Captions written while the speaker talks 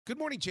Good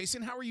morning,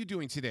 Jason. How are you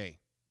doing today?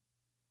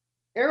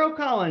 Arrow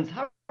Collins,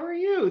 how are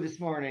you this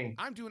morning?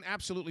 I'm doing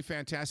absolutely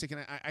fantastic,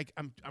 and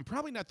I'm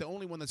probably not the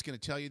only one that's going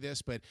to tell you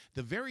this, but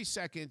the very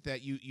second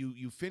that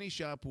you finish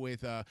up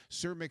with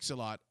Sir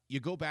Mix-a-Lot, you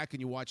go back and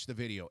you watch the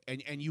video,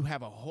 and you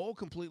have a whole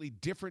completely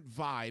different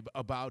vibe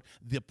about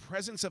the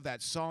presence of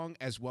that song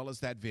as well as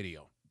that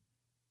video.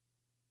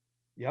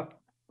 Yep.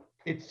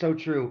 It's so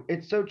true.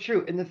 It's so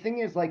true. And the thing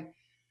is, like,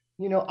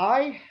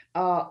 I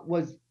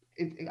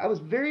was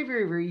very,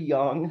 very, very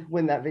young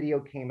when that video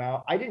came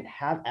out. I didn't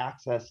have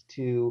access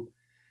to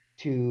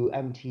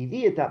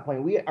MTV at that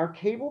point. Our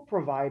cable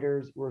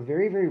providers were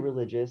very, very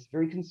religious,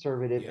 very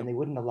conservative, and Yep. they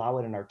wouldn't allow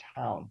it in our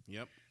town.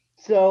 Yep.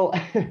 So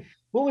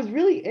what was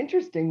really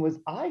interesting was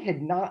I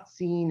had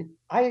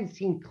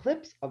seen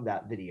clips of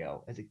that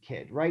video as a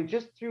kid, right?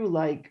 Just through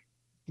like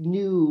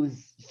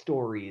news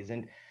stories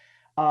and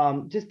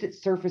just it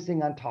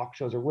surfacing on talk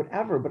shows or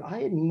whatever, but I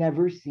had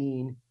never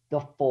seen the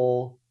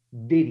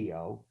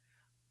video,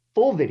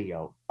 full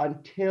video,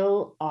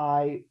 until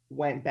I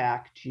went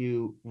back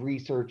to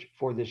research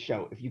for this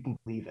show, if you can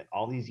believe it,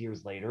 all these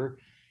years later,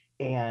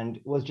 and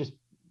was just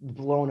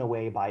blown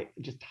away by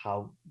just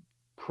how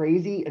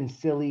crazy and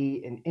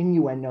silly and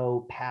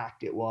innuendo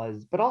packed it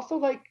was, but also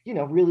like,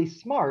 really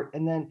smart.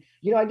 And then,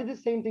 I did the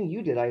same thing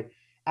you did.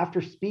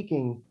 After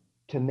speaking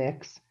to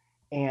Mix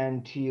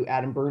and to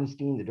Adam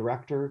Bernstein, the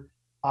director,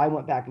 I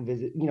went back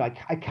and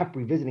I kept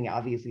revisiting it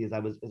obviously as I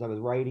was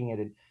writing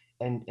it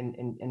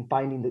and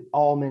finding the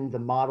almond, the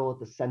model at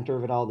the center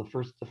of it all, the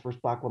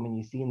first black woman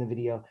you see in the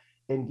video.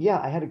 And yeah,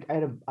 I had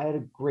a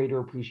greater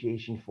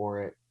appreciation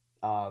for it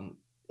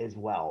as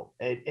well.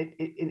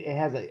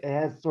 It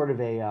has sort of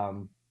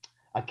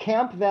a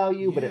camp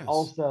value, but it Yes.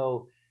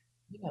 also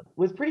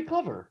was pretty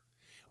clever.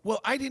 Well,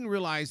 I didn't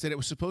realize that it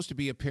was supposed to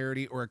be a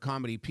parody or a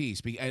comedy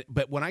piece.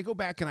 But when I go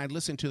back and I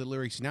listen to the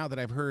lyrics now that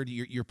I've heard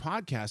your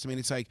podcast, I mean,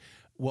 it's like,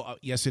 well,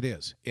 yes, it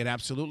is. It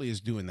absolutely is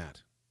doing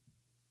that.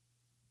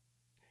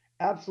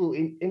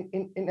 Absolutely.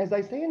 And as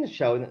I say in the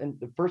show, in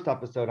the first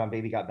episode on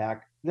Baby Got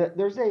Back,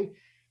 there's a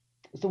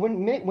so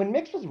when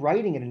Mix was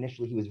writing it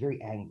initially, he was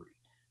very angry,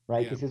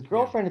 right? Yeah. Because his Yeah.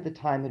 girlfriend at the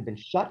time had been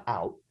shut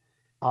out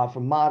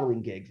from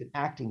modeling gigs and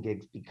acting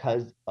gigs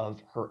because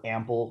of her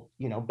ample,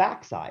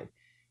 backside.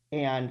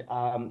 And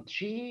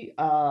she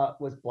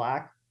was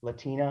Black,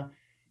 Latina,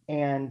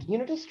 and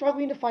just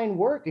struggling to find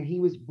work. And he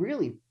was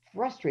really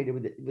frustrated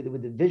with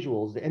the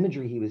visuals, the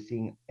imagery he was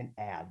seeing in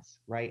ads,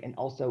 right, and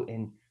also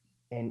in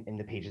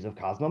the pages of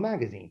Cosmo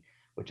magazine,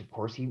 which of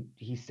course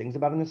he sings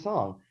about in the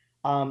song.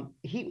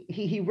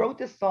 He wrote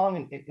this song,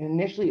 and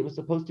initially it was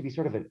supposed to be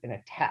sort of an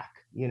attack,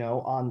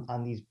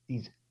 on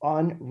these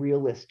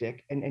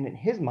unrealistic and in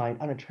his mind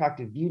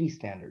unattractive beauty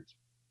standards.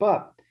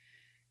 But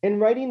in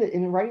writing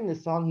the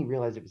song, he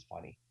realized it was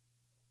funny,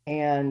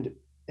 and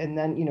and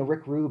then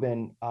Rick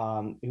Rubin,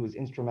 who was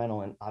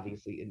instrumental in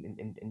obviously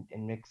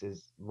in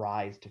Mix's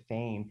rise to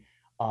fame,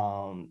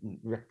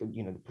 Rick,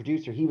 the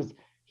producer, he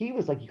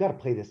was like, you got to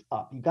play this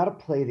up, you got to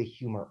play the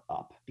humor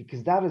up,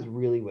 because that is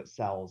really what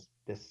sells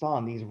this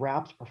song. These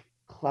raps are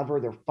clever,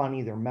 they're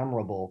funny, they're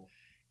memorable,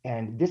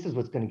 and this is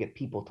what's going to get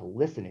people to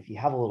listen. If you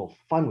have a little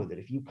fun with it,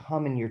 if you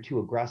come and you're too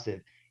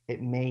aggressive,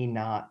 it may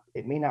not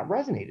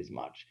resonate as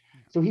much.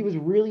 So he was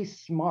really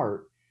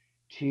smart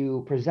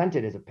to present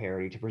it as a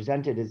parody, to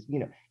present it as,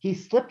 he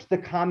slipped the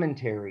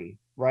commentary,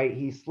 right?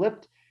 He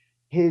slipped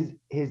his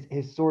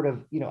sort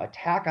of,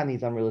 attack on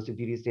these unrealistic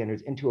beauty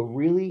standards into a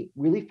really,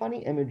 really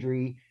funny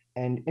imagery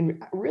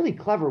and really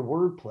clever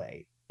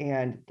wordplay.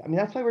 And I mean,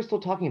 that's why we're still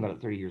talking about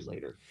it 30 years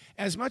later.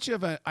 As much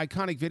of an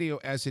iconic video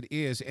as it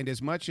is, and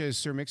as much as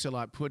Sir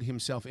Mix-a-Lot put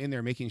himself in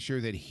there, making sure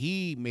that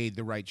he made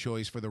the right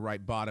choice for the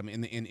right bottom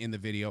in the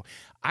video,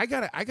 I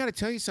gotta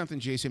tell you something,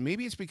 Jason.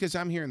 Maybe it's because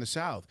I'm here in the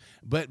South,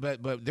 but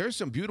there's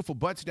some beautiful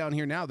butts down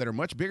here now that are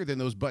much bigger than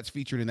those butts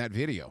featured in that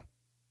video.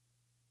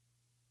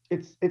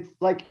 It's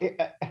like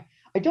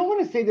I don't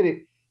want to say that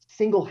it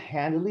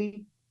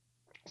single-handedly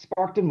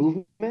sparked a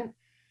movement,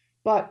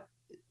 but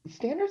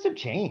standards have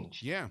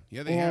changed. Yeah,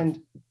 yeah, they have.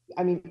 And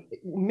I mean,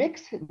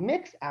 Mix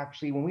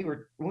actually, when we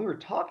were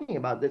talking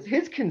about this,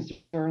 his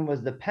concern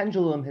was the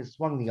pendulum has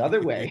swung the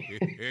other way,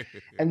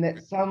 and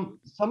that some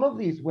of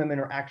these women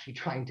are actually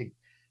trying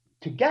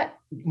to get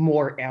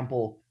more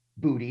ample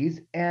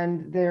booties,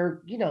 and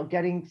they're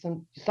getting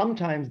some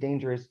sometimes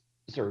dangerous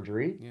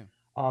surgery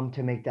Yeah.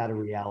 to make that a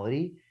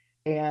reality.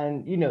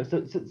 And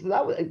so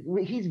that was,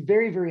 he's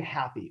very, very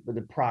happy with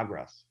the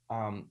progress.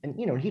 And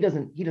he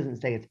doesn't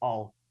say it's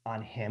all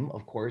on him.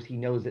 Of course, he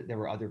knows that there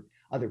were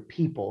other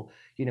people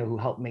who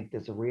helped make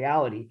this a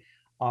reality.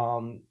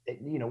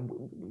 Women,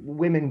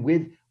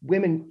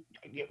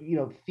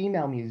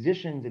 female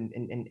musicians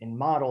and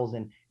models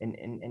and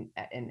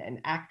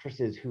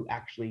actresses who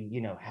actually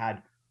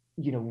had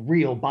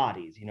real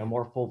bodies, Yeah.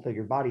 more full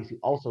figured bodies, who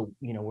also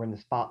were in the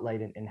spotlight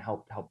and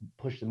help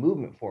push the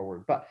movement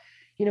forward. But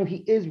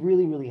he is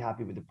really, really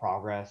happy with the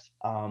progress,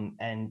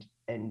 and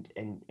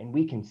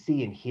we can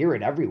see and hear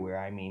it everywhere.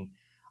 I mean,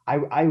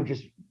 I would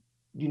just,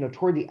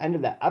 toward the end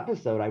of that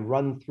episode, I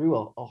run through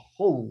a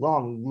whole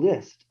long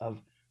list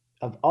of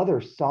of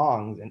other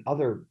songs and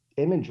other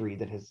imagery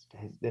that has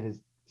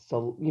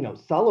so Hmm.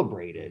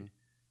 celebrated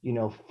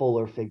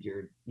fuller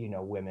figured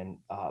women,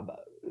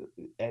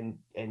 and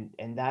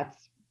that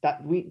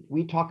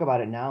we talk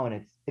about it now,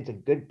 and it's a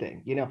good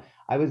thing.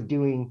 I was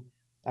doing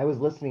I was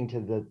listening to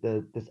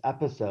the this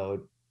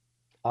episode,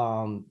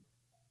 um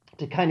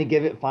to kind of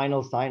give it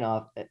final sign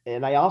off,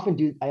 and I often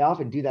do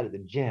that at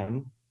the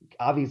gym.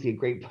 Obviously a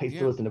great place to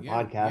Yeah, listen to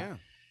yeah, podcasts. yeah.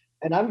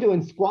 And I'm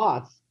doing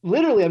squats.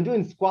 Literally, I'm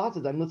doing squats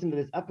as I'm listening to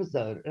this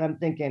episode, and I'm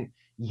thinking,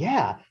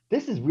 yeah,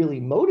 this is really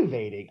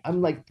motivating.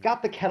 I'm like,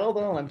 got the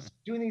kettlebell, and I'm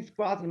doing these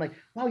squats, and I'm like,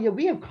 wow, yeah,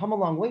 we have come a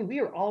long way. We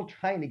are all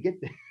trying to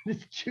get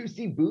this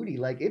juicy booty.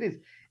 Like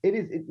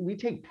we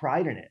take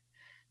pride in it.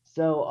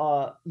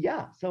 So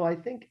yeah, so I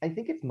think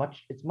it's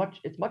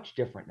much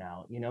different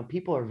now.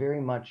 People are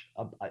very much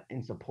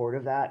in support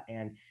of that,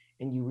 and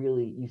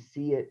you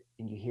see it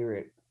and you hear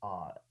it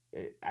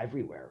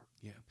everywhere.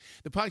 Yeah.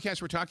 The podcast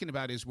we're talking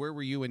about is Where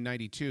Were You in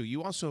 92?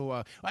 You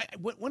also,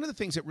 one of the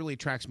things that really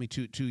attracts me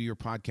to your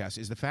podcast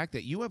is the fact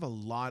that you have a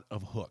lot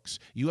of hooks.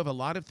 You have a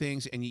lot of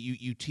things, and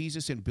you tease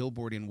us in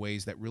Billboard in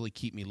ways that really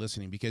keep me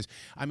listening. Because,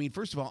 I mean,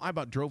 first of all, I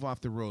about drove off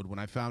the road when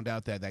I found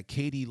out that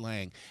Katie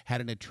Lang had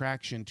an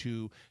attraction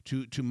to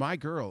my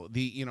girl,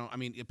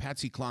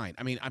 Patsy Cline.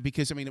 I mean,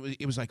 because, I mean,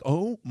 it was like,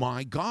 oh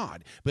my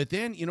God. But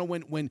then,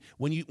 when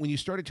you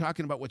started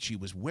talking about what she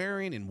was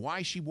wearing and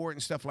why she wore it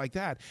and stuff like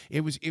that,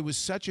 it was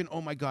such an oh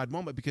my God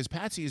moment because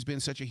Patsy has been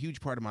such a huge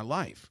part of my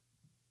life.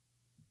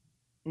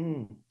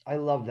 I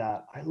love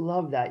that. I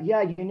love that.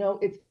 Yeah,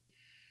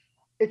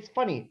 it's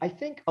funny. I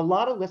think a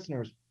lot of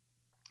listeners,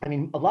 I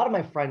mean, a lot of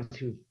my friends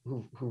who've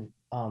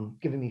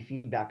given me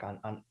feedback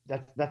on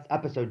that's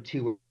episode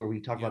 2 where we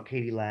talk Yep. about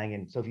Katie Lang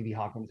and Sophie B.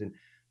 Hawkins and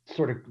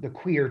sort of the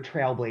queer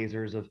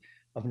trailblazers of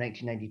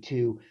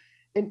 1992.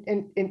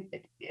 And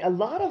a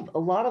lot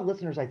of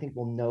listeners I think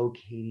will know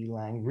Katie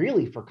Lang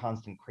really for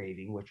Constant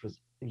Craving, which was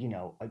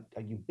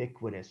a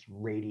ubiquitous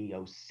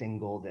radio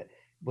single that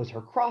was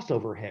her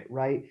crossover hit,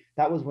 right?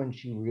 That was when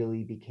she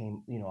really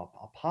became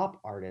a pop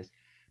artist.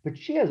 But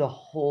she has a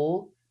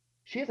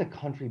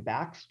country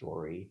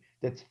backstory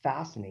that's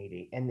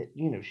fascinating, and that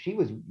she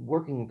was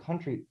working in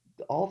country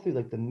all through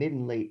like the mid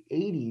and late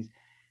 80s,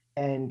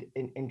 and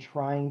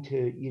trying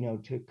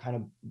to kind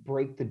of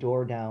break the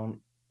door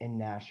down in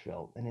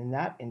Nashville and in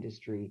that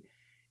industry.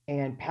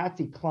 And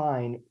Patsy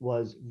Cline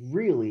was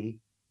really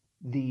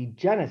the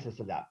genesis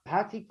of that.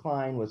 Patsy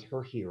Cline was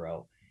her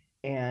hero,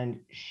 and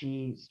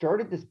she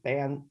started this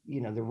band,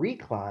 the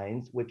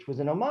Reclines, which was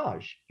an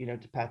homage,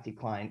 to Patsy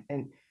Cline.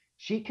 And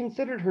she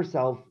considered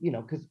herself,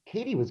 because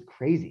Katie was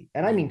crazy,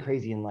 and I Yeah. mean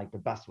crazy in like the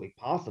best way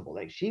possible.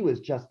 Like she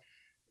was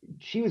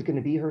going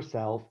to be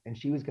herself, and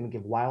she was going to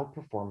give wild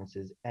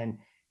performances, and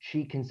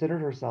she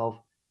considered herself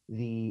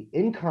the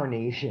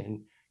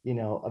incarnation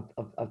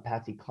of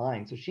Patsy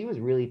Cline. So she was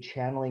really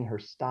channeling her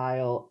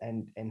style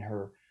and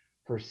her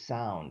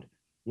sound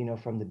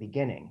from the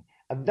beginning.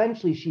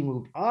 Eventually she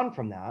moved on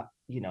from that,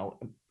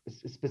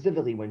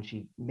 specifically when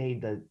she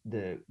made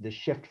the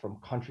shift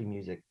from country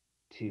music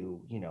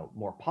to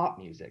more pop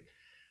music.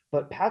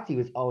 But Patsy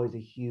was always a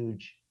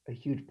huge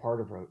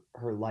part of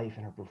her life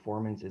and her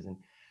performances. And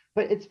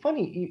but it's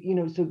funny,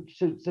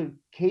 so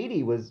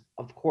Katie was,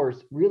 of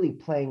course, really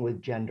playing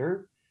with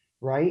gender,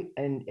 right?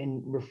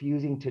 And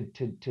refusing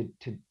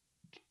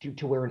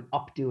to wear an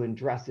updo and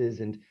dresses,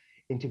 and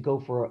to go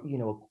for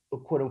a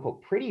quote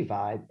unquote pretty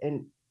vibe.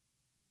 And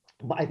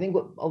but I think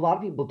what a lot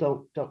of people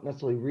don't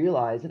necessarily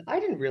realize, and I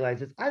didn't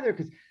realize this either,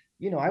 because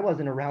I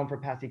wasn't around for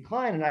Patsy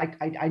Cline,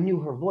 and I knew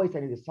her voice,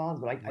 I knew the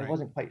songs, but I Right.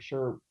 wasn't quite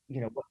sure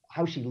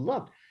how she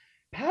looked.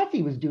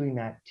 Patsy was doing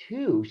that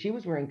too. She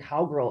was wearing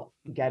cowgirl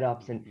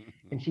get-ups, and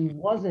she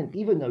wasn't,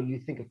 even though you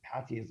think of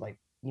Patsy as like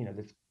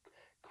this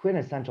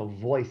quintessential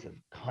voice of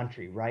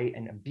country, right,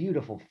 and a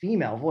beautiful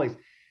female voice.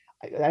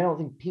 I don't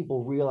think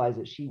people realize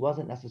that she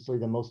wasn't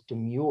necessarily the most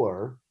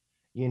demure,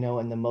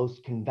 and the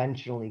most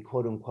conventionally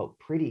quote unquote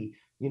pretty,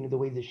 the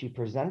way that she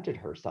presented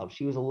herself.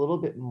 She was a little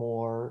bit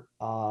more,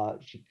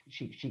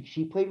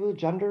 she played with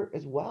gender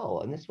as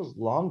well. And this was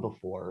long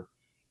before,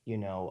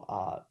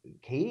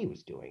 Katie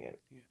was doing it.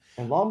 Yeah.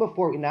 And long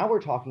before, now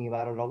we're talking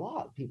about it a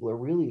lot. People are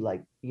really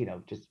like,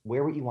 just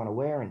wear what you want to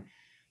wear. And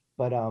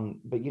but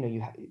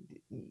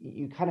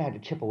you kind of had to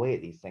chip away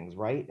at these things,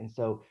 right? And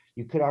so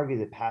you could argue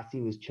that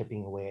Patsy was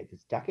chipping away at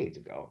this decades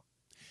ago.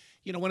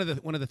 One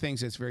of the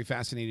things that's very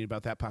fascinating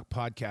about that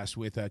podcast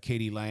with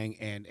Katie Lang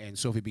and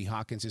Sophie B.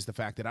 Hawkins is the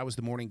fact that I was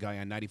the morning guy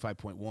on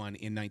 95.1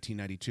 in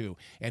 1992,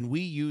 and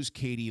we used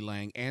Katie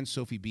Lang and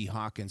Sophie B.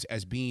 Hawkins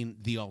as being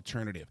the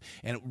alternative.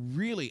 And it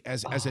really,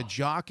 as a Oh,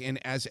 jock and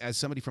as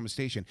somebody from a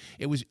station,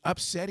 it was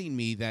upsetting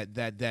me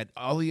that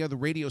all the other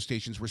radio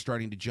stations were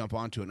starting to jump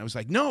onto it. And I was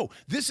like, no,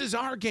 this is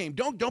our game.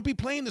 Don't be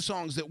playing the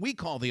songs that we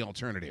call the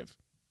alternative.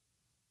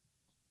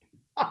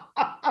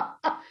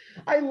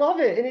 I love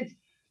it. And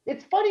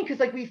it's funny because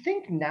like we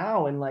think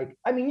now, and like,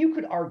 I mean, you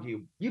could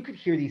argue, you could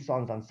hear these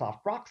songs on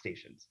soft rock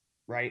stations,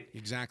 right?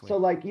 Exactly. So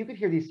like you could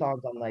hear these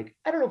songs on, like,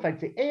 I don't know if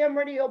I'd say AM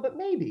radio, but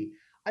maybe.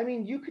 I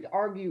mean, you could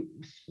argue,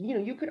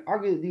 you could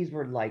argue that these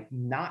were like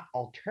not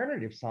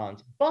alternative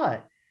songs,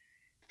 but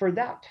for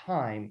that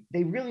time,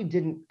 they really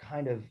didn't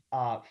kind of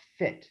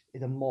fit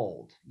the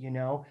mold,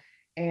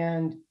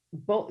 And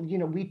both,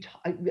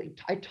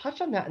 I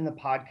touched on that in the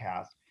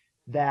podcast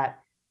that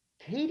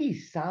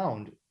Katie's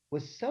sound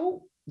was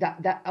so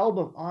that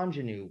album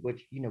Ingenue,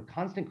 which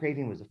Constant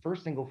Craving was the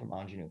first single from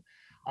Ingenue.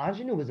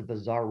 Ingenue was a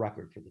bizarre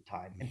record for the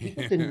time, and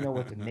people didn't know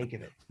what to make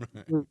of it.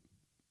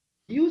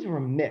 Views were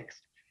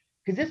mixed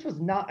because this was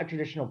not a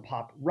traditional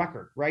pop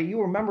record, right?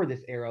 You remember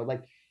this era,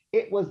 like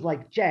it was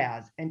like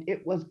jazz and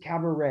it was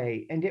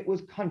cabaret and it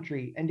was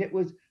country and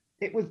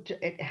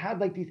it had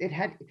like these it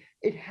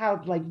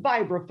had like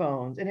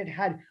vibraphones and it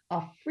had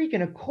a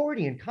freaking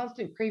accordion.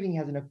 Constant Craving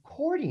has an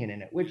accordion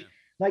in it, which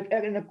like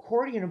an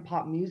accordion in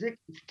pop music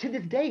to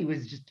this day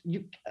was just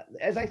you.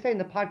 As I say in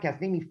the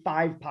podcast, name me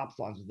 5 pop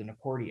songs with an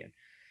accordion.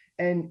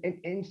 And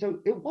so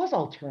it was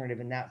alternative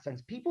in that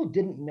sense. People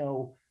didn't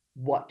know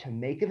what to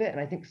make of it,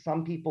 and I think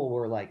some people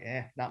were like,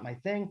 not my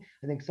thing.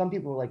 I think some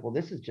people were like, well,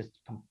 this is just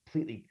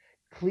completely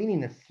cleaning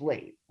the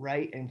slate,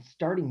 right, and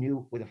starting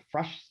new with a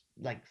fresh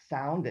like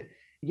sound that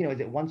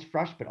is at once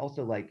fresh but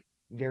also like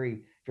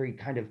very very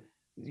kind of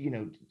you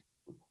know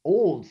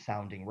old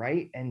sounding,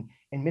 right, and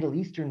Middle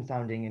Eastern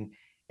sounding,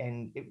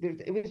 and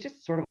it was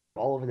just sort of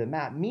all over the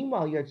map.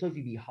 Meanwhile, you had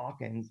Sophie B.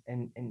 Hawkins,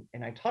 and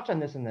I touched on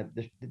this in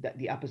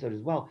the episode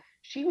as well.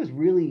 She was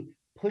really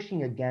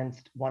pushing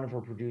against one of her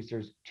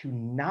producers to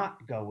not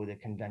go with a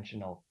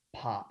conventional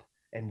pop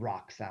and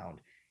rock sound.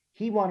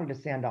 He wanted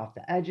to sand off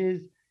the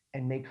edges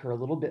and make her a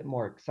little bit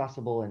more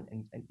accessible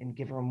and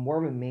give her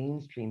more of a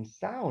mainstream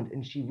sound.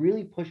 And she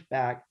really pushed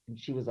back. And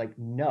she was like,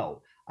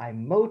 no,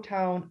 I'm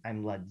Motown,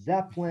 I'm Led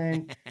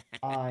Zeppelin,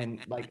 I'm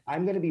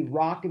going to be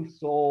rock and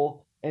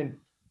soul, and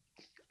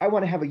I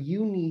want to have a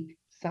unique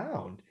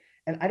sound.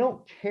 And I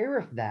don't care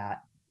if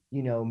that,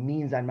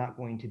 means I'm not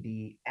going to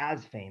be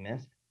as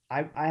famous.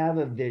 I have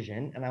a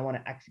vision and I want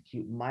to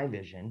execute my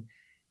vision.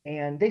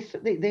 And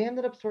they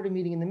ended up sort of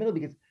meeting in the middle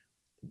because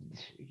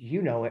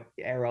it,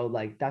 Arrow,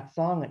 like that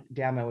song,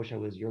 Damn, I Wish I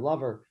Was Your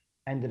Lover,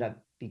 ended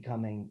up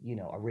becoming,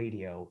 a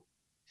radio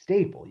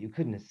staple. You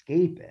couldn't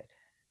escape it.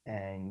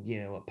 And,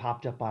 it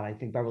popped up on, I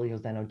think, Beverly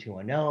Hills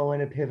 90210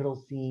 in a pivotal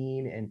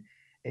scene.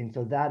 And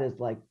so that is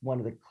like one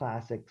of the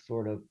classic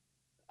sort of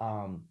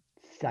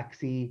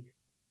sexy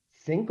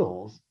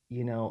singles,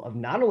 of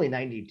not only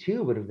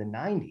 92, but of the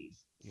 90s.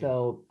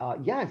 So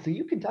so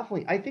you could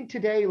definitely, I think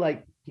today,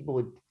 like people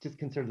would just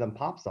consider them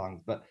pop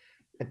songs, but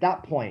at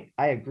that point,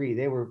 I agree.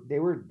 They were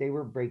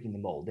breaking the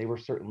mold. They were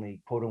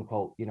certainly quote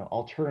unquote,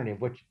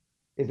 alternative, which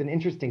is an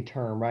interesting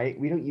term, right?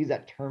 We don't use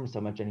that term so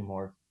much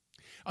anymore.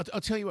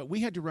 I'll tell you what, we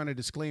had to run a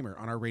disclaimer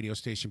on our radio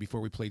station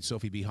before we played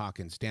Sophie B.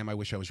 Hawkins, Damn, I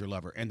Wish I Was Your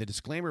Lover. And the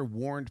disclaimer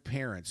warned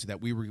parents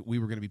that we were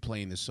going to be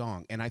playing this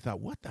song. And I thought,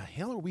 what the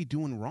hell are we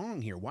doing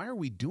wrong here? Why are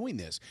we doing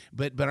this?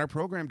 But our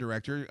program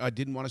director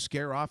didn't want to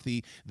scare off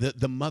the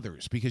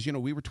mothers because,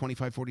 we were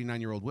 25,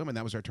 49-year-old women.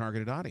 That was our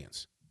targeted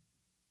audience.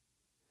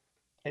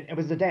 It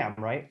was the damn,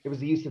 right? It was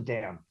the use of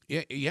damn.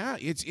 Yeah,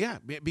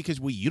 because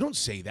you don't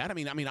say that. I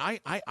mean,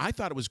 I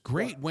thought it was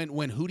great when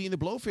Hootie and the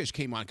Blowfish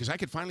came on because I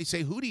could finally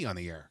say Hootie on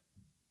the air.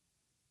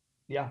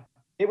 Yeah,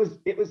 it was,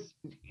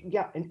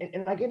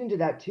 and I get into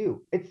that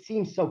too. It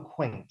seems so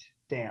quaint.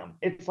 Damn,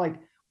 it's like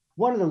it's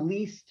one of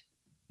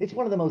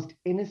the most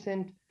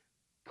innocent,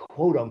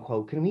 quote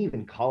unquote. Can we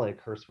even call it a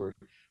curse word?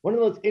 One of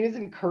the most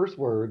innocent curse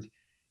words,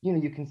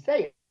 you can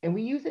say. And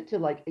we use it to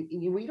like,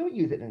 we don't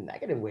use it in a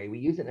negative way. We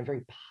use it in a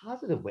very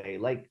positive way.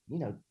 Like,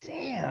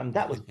 damn,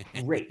 that was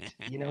great.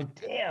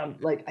 Damn,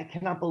 like I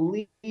cannot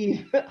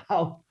believe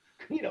how,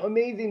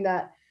 amazing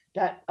that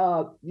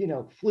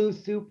flu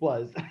soup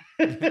was.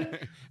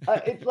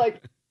 But it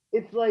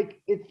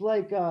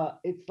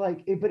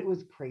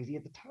was crazy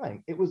at the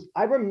time.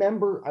 I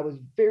remember I was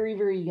very,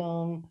 very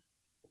young,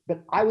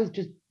 but I was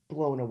just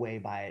blown away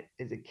by it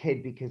as a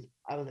kid because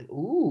I was like,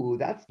 ooh,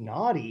 that's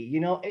naughty.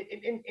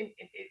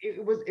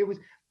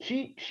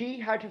 She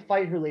had to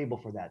fight her label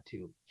for that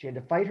too. She had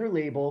to fight her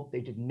label. They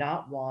did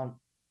not want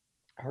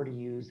her to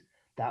use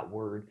that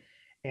word.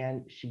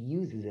 And she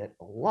uses it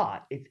a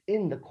lot. It's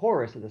in the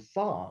chorus of the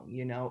song,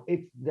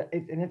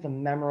 it's a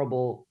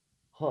memorable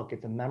hook.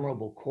 It's a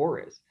memorable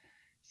chorus.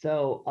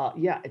 So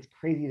it's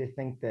crazy to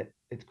think that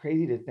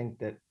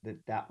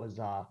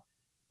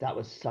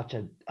was such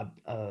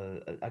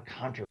a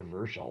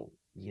controversial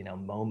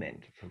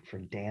moment for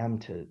Damn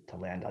to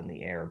land on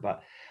the air.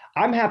 But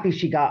I'm happy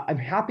she got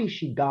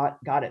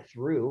it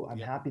through. I'm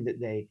happy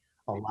that they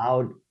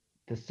allowed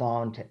the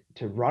song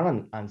to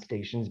run on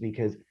stations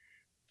because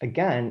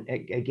again,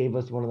 it gave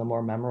us one of the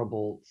more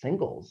memorable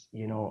singles,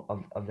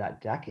 of that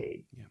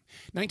decade. Yeah.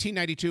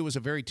 1992 was a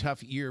very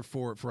tough year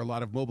for a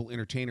lot of mobile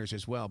entertainers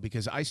as well,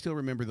 because I still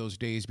remember those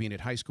days being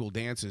at high school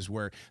dances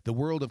where the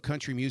world of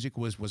country music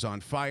was on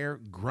fire,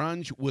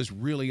 grunge was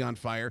really on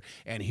fire,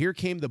 and here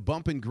came the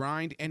bump and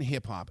grind and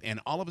hip hop,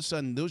 and all of a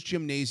sudden those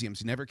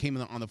gymnasiums never came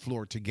on the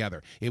floor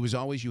together. It was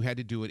always you had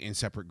to do it in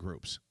separate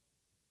groups.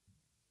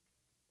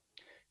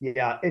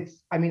 Yeah,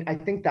 it's, I mean, I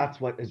think that's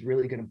what is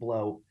really going to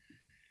blow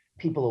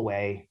people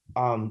away.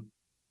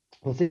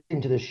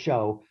 Listening to this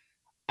show,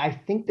 I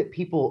think that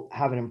people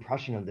have an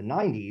impression of the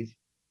 90s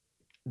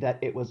that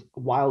it was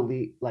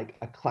wildly like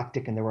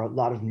eclectic and there were a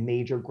lot of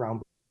major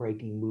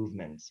groundbreaking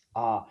movements.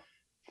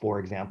 For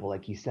example,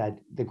 like you said,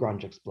 the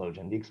grunge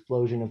explosion, the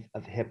explosion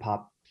of hip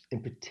hop,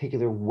 in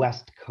particular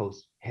West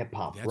Coast hip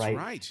hop, That's right?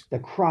 right. The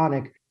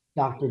Chronic,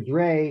 Dr.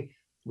 Dre,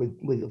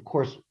 with of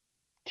course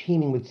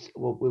teaming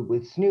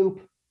with Snoop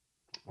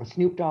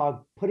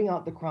Dogg, putting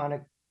out the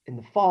Chronic in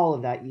the fall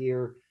of that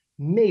year.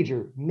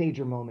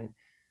 Major moment.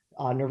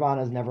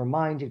 Nirvana's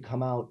Nevermind had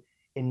come out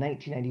in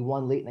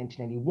 1991, late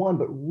 1991,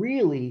 but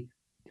really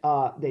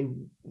they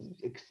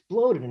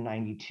exploded in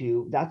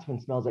 92. That's when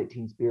Smells Like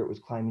Teen Spirit was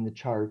climbing the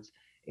charts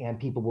and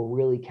people were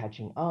really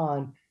catching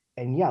on.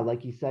 And yeah,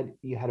 like you said,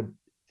 you had a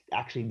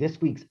actually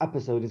this week's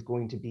episode is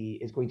going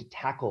to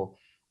tackle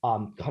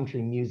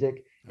country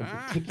music, in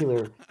Ah.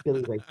 particular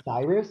Billy Ray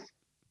Cyrus,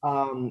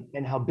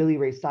 and how Billy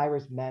Ray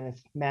Cyrus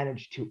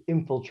managed to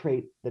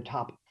infiltrate the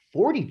top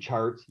 40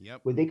 charts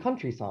Yep. with a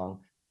country song,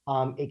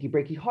 Achy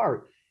Breaky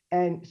Heart.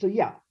 And so,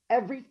 yeah,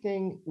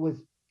 everything was,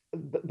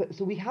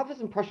 so we have this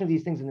impression of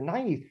these things in the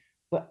 90s,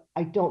 but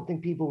I don't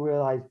think people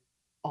realize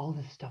all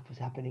this stuff was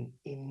happening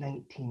in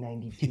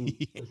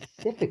 1992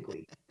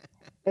 specifically.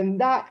 And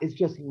that is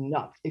just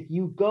nuts. If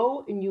you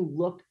go and you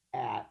look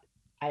at,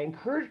 I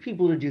encourage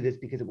people to do this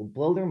because it will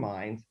blow their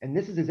minds. And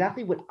this is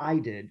exactly what I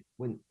did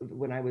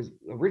when I was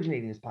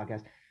originating this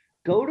podcast.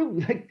 Go to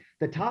like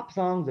the top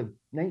songs of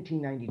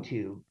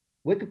 1992,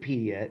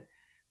 Wikipedia,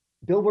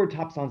 Billboard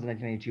top songs in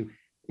 1992,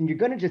 and you're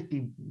going to just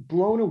be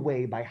blown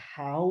away by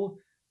how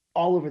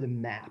all over the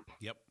map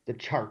Yep. the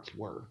charts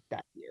were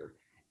that year.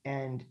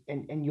 And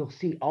you'll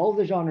see all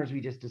the genres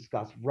we just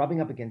discussed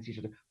rubbing up against each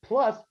other.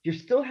 Plus, you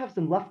still have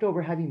some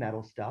leftover heavy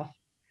metal stuff.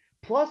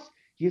 Plus,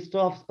 you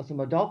still have some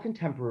adult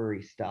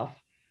contemporary stuff.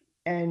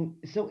 And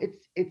so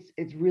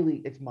it's really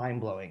it's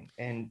mind blowing,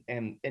 and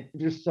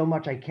there's so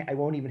much I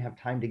won't even have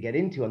time to get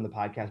into on the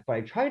podcast, but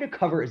I try to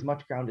cover as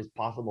much ground as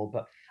possible.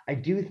 But I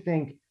do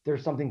think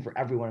there's something for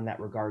everyone in that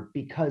regard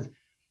because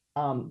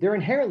there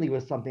inherently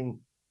was something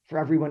for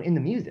everyone in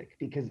the music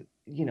because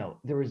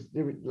there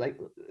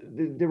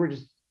were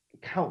just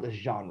countless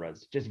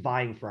genres just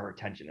vying for our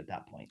attention at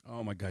that point.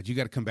 Oh my God, you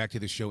got to come back to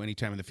the show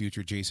anytime in the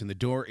future, Jason. The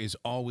door is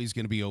always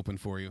going to be open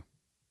for you.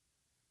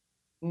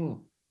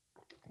 Mm.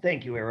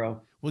 Thank you,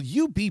 Arrow. Well,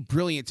 you be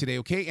brilliant today,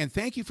 okay? And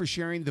thank you for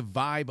sharing the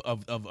vibe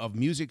of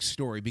music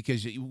story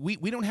because we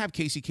don't have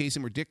Casey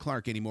Kasem or Dick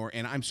Clark anymore,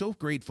 and I'm so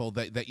grateful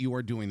that you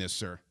are doing this,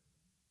 sir.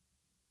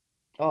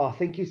 Oh,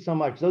 thank you so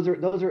much. Those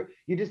are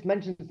you just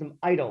mentioned some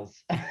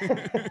idols.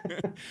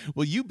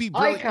 Well, you be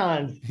brilliant.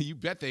 Icons. You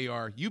bet they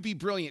are. You be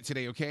brilliant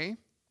today, okay?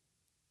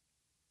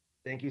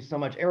 Thank you so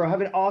much. Arrow,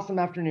 have an awesome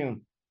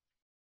afternoon.